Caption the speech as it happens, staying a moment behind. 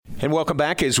And welcome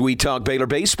back as we talk Baylor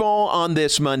baseball on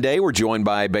this Monday. We're joined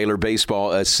by Baylor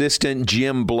baseball assistant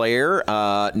Jim Blair.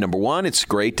 Number one, it's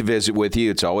great to visit with you.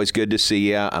 It's always good to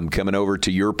see you. I'm coming over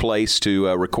to your place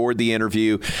to record the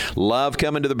interview. Love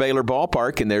coming to the Baylor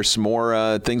ballpark, and there's some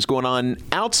more things going on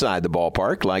outside the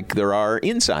ballpark like there are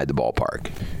inside the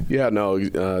ballpark. Yeah, no,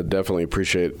 definitely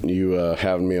appreciate you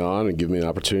having me on and giving me an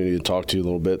opportunity to talk to you a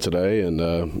little bit today,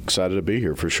 and excited to be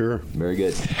here for sure. Very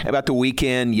good. How about the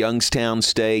weekend? Youngstown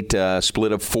State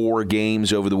split of 4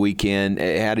 games over the weekend.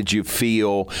 How did you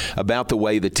feel about the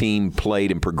way the team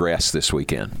played and progressed this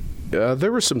weekend?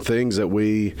 There were some things that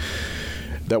we're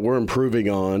improving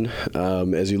on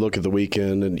as you look at the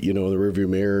weekend, and in the rearview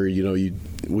mirror,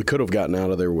 we could have gotten out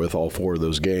of there with all 4 of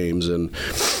those games, and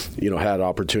had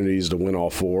opportunities to win all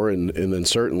 4, and then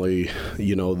certainly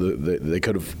they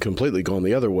could have completely gone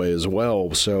the other way as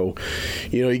well. So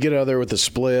you get out there with the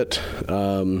split.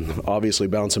 Obviously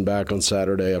bouncing back on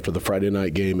Saturday after the Friday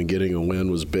night game and getting a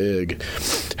win was big.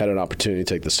 Had an opportunity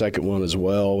to take the second one as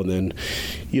well, and then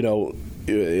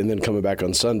and then coming back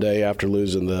on Sunday after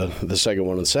losing the second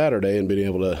one on Saturday and being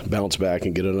able to bounce back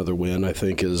and get another win, I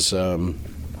think is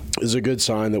a good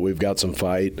sign that we've got some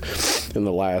fight in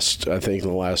the last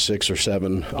 6 or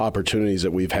 7 opportunities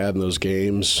that we've had in those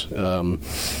games.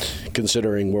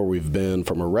 Considering where we've been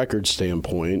from a record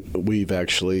standpoint, we've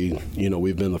actually,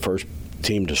 we've been the first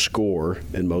team to score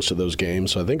in most of those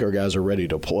games. So I think our guys are ready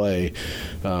to play.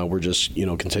 We're just,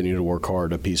 continuing to work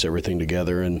hard to piece everything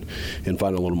together and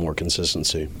find a little more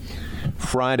consistency.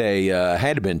 Friday had to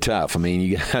have been tough. I mean,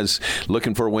 you guys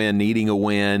looking for a win, needing a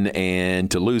win, and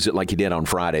to lose it like you did on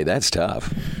Friday, that's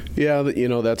tough. Yeah,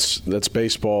 that's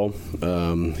baseball.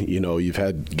 You've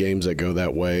had games that go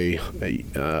that way.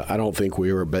 I don't think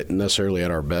we were necessarily at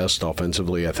our best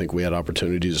offensively. I think we had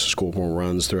opportunities to score more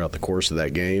runs throughout the course of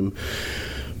that game.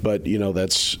 But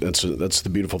that's the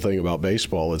beautiful thing about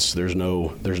baseball. There's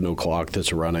no clock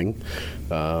that's running.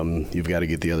 You've got to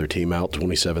get the other team out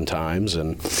 27 times,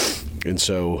 and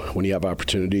so when you have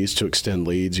opportunities to extend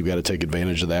leads, you've got to take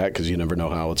advantage of that because you never know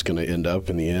how it's going to end up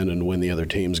in the end and when the other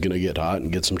team's going to get hot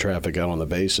and get some traffic out on the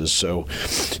bases. So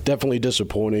definitely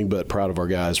disappointing, but proud of our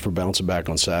guys for bouncing back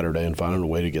on Saturday and finding a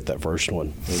way to get that first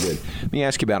one. Very good. Let me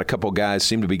ask you about a couple of guys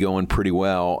seem to be going pretty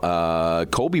well.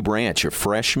 Colby Branch, a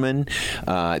freshman,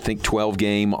 I think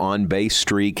 12-game on-base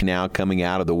streak now coming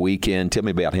out of the weekend. Tell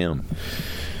me about him.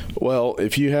 Well,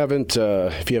 if you haven't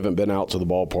been out to the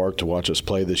ballpark to watch us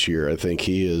play this year, I think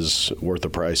he is worth the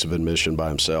price of admission by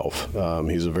himself.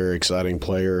 He's a very exciting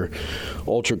player,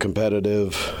 ultra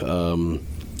competitive.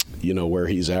 Where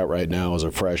he's at right now as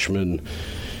a freshman,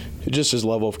 just his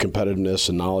level of competitiveness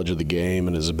and knowledge of the game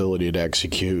and his ability to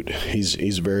execute,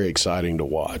 he's very exciting to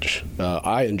watch.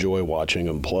 I enjoy watching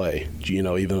him play.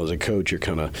 Even as a coach, you're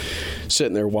kind of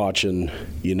sitting there watching,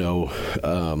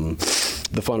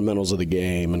 the fundamentals of the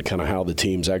game and kind of how the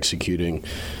team's executing.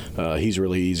 He's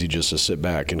really easy just to sit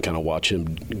back and kind of watch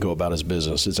him go about his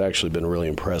business. It's actually been really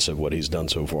impressive what he's done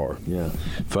so far. Yeah.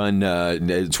 Fun.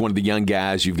 It's one of the young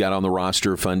guys you've got on the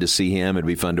roster. Fun to see him. It'd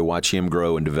be fun to watch him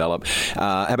grow and develop.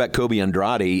 How about Kobe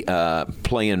Andrade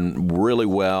playing really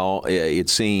well, it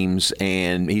seems,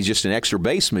 and he's just an extra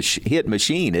base hit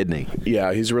machine, isn't he?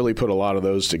 Yeah, he's really put a lot of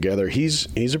those together. He's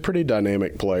a pretty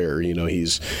dynamic player.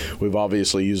 We've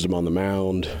obviously used him on the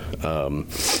mound,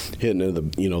 hitting at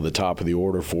the top of the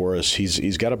order for us.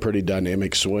 He's got a pretty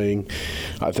dynamic swing.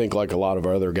 I think like a lot of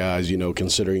other guys,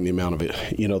 considering the amount of it,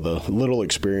 the little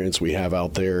experience we have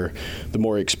out there, the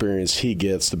more experience he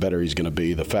gets, the better he's going to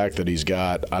be. The fact that he's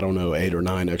got, 8 or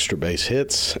 9 extra base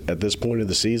hits at this point of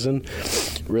the season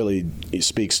really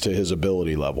speaks to his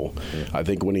ability level. Yeah. I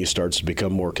think when he starts to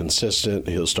become more consistent,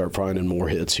 he'll start finding more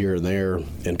hits here and there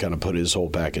and kind of put his whole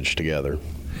package together.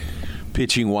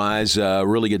 Pitching-wise,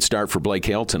 really good start for Blake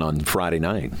Helton on Friday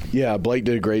night. Yeah, Blake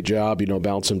did a great job,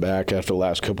 bouncing back after the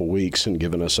last couple weeks and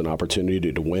giving us an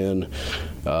opportunity to win.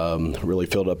 Really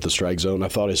filled up the strike zone. I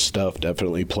thought his stuff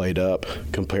definitely played up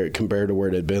compared to where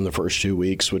it had been the first 2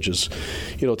 weeks, which is,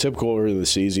 typical early in the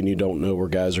season. You don't know where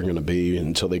guys are going to be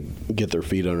until they get their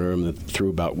feet under them through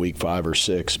about week 5 or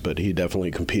 6. But he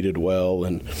definitely competed well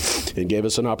and gave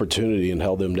us an opportunity and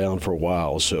held them down for a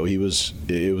while. So it was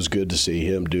good to see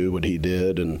him do what he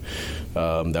did, and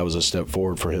that was a step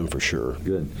forward for him for sure.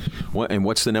 Good. And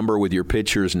what's the number with your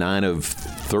pitchers? 9 of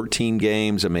 13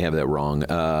 games? I may have that wrong.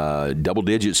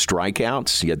 Double-digit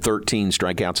strikeouts? You had 13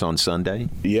 strikeouts on Sunday?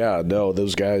 Yeah, no,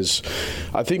 those guys,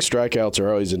 I think strikeouts are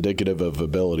always indicative of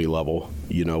ability level.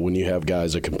 when you have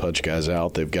guys that can punch guys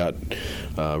out, they've got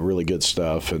really good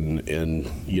stuff, and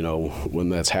when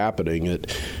that's happening,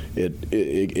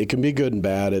 it can be good and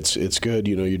bad. It's good.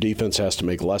 Your defense has to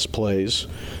make less plays,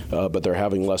 but they're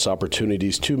having less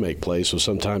opportunities to make plays. So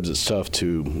sometimes it's tough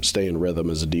to stay in rhythm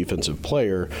as a defensive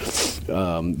player.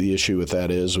 The issue with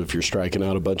that is if you're striking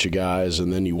out a bunch of guys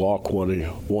and then you walk one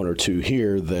or two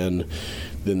here, then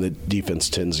the defense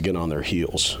tends to get on their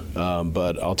heels.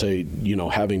 But I'll tell you,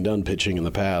 having done pitching in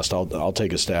the past, I'll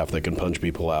take a staff that can punch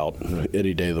people out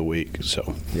any day of the week.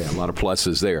 So yeah, a lot of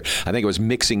pluses there. I think it was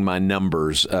mixing my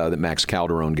numbers that Max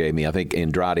Calderon gave me. I think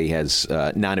Andrade has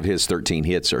 9 of his 13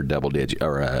 hits are double-digit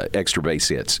or extra base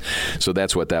hits. So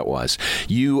that's what that was.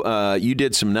 You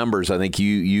did some numbers. I think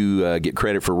you get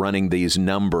credit for running these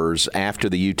numbers after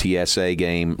the UTSA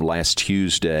game last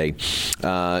Tuesday.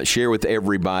 Share with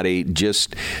everybody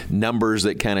just numbers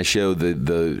that kind of show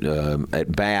the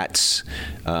at bats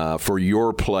for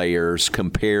your players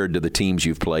compared to the teams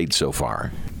you've played so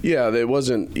far. Yeah, it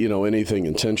wasn't anything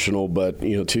intentional, but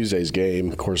Tuesday's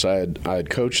game, of course, I had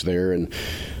coached there, and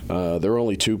there were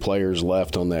only 2 players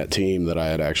left on that team that I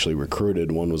had actually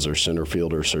recruited. One was their center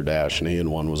fielder, Sir Dashney,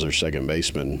 and one was their second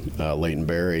baseman, Leighton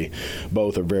Berry.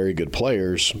 Both are very good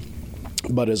players.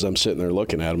 But as I'm sitting there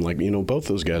looking at them, like, both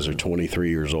those guys are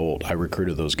 23 years old. I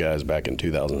recruited those guys back in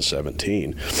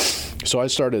 2017. So I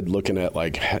started looking at,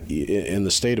 like, in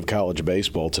the state of college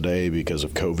baseball today, because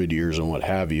of COVID years and what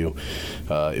have you,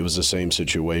 it was the same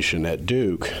situation at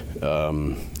Duke,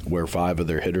 where 5 of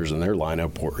their hitters in their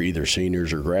lineup were either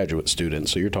seniors or graduate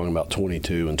students. So you're talking about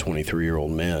 22 and 23-year-old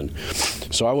men.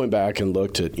 So I went back and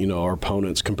looked at, our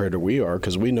opponents compared to we are,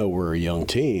 because we know we're a young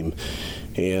team.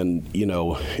 And,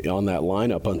 on that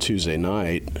lineup on Tuesday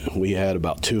night, we had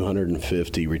about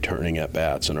 250 returning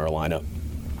at-bats in our lineup,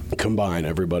 combine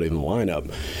everybody in the lineup.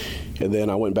 And then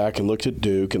I went back and looked at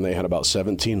Duke, and they had about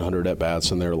 1,700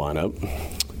 at-bats in their lineup.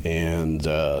 And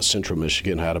Central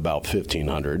Michigan had about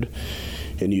 1,500.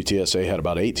 And UTSA had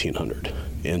about 1,800.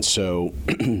 And so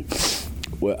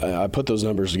I put those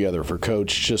numbers together for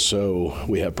Coach just so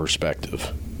we have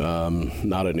perspective.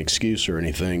 Not an excuse or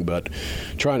anything, but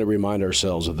trying to remind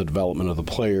ourselves of the development of the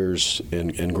players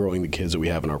and growing the kids that we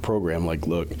have in our program. Like,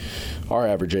 look, our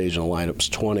average age in the lineup's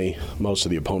 20. Most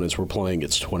of the opponents we're playing,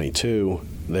 it's 22.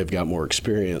 They've got more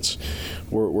experience.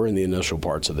 We're in the initial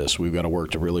parts of this. We've got to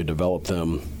work to really develop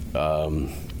them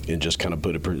and just kind of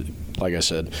put it, like I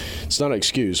said, it's not an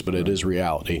excuse, but it is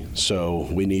reality. So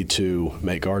we need to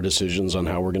make our decisions on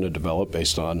how we're going to develop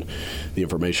based on the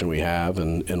information we have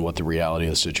and what the reality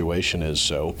of the situation is.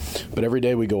 So, but every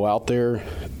day we go out there,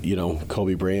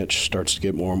 Colby Branch starts to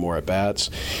get more and more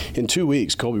at-bats. In 2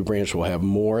 weeks, Colby Branch will have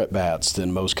more at-bats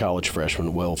than most college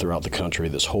freshmen will throughout the country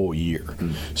this whole year.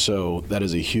 So that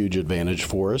is a huge advantage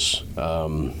for us.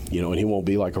 And he won't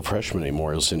be like a freshman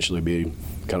anymore. He'll essentially be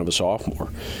kind of a sophomore.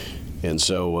 And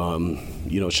so,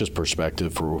 it's just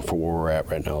perspective for where we're at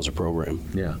right now as a program.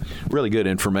 Yeah, really good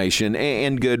information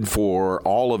and good for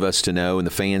all of us to know and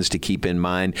the fans to keep in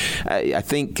mind. I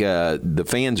think the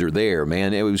fans are there,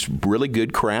 man. It was really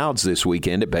good crowds this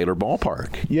weekend at Baylor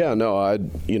Ballpark. Yeah, no,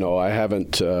 I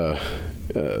haven't.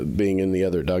 Being in the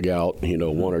other dugout, 1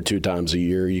 or 2 times a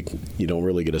year, you don't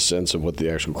really get a sense of what the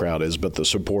actual crowd is. But the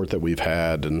support that we've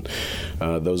had and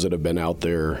those that have been out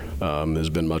there has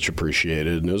been much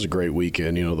appreciated. And it was a great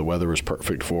weekend. The weather was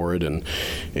perfect for it. And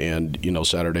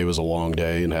Saturday was a long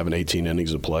day and having 18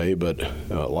 innings of play. But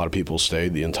a lot of people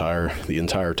stayed the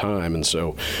entire time. And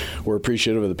so we're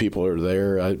appreciative of the people that are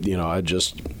there.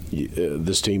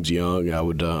 This team's young. I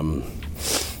would.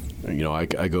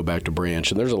 I go back to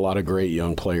Branch, and there's a lot of great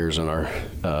young players in our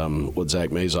what Zach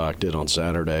Mazok did on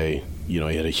Saturday. He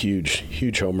had a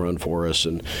huge home run for us,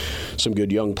 and some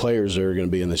good young players that are going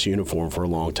to be in this uniform for a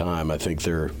long time. I think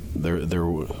they're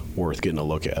worth getting a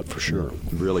look at for sure.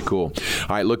 Really cool.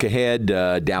 All right, look ahead.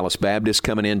 Dallas Baptist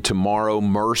coming in tomorrow.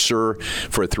 Mercer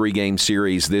for a 3-game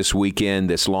series this weekend.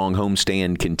 This long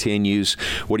homestand continues.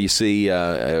 What do you see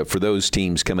for those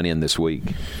teams coming in this week?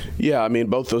 Yeah, I mean,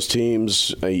 both those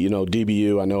teams,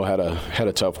 DBU, I know had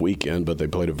a tough weekend, but they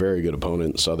played a very good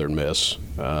opponent in Southern Miss.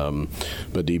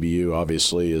 But DBU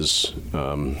obviously is,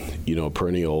 a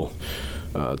perennial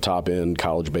top-end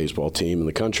college baseball team in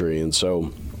the country, and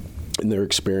they're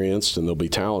experienced and they'll be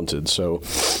talented. So.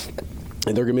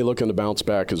 And they're going to be looking to bounce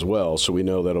back as well. So we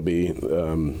know that'll be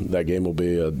that game will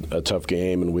be a tough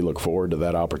game, and we look forward to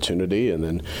that opportunity. And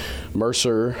then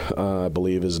Mercer, I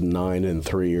believe, is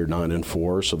 9-3 or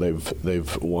 9-4. So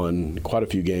they've won quite a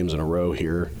few games in a row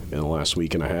here in the last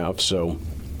week and a half. So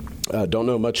Don't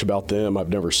know much about them. I've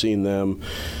never seen them.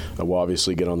 We'll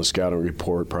obviously get on the scouting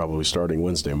report probably starting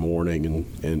Wednesday morning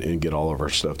and get all of our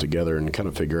stuff together and kind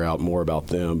of figure out more about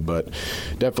them. But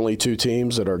definitely two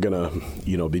teams that are going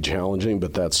to, be challenging.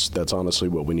 But that's honestly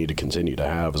what we need to continue to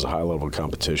have is a high level of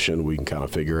competition. We can kind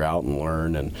of figure out and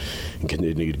learn and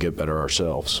continue to get better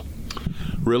ourselves.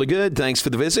 Really good. Thanks for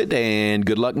the visit and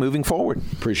good luck moving forward.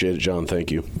 Appreciate it, John.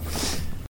 Thank you.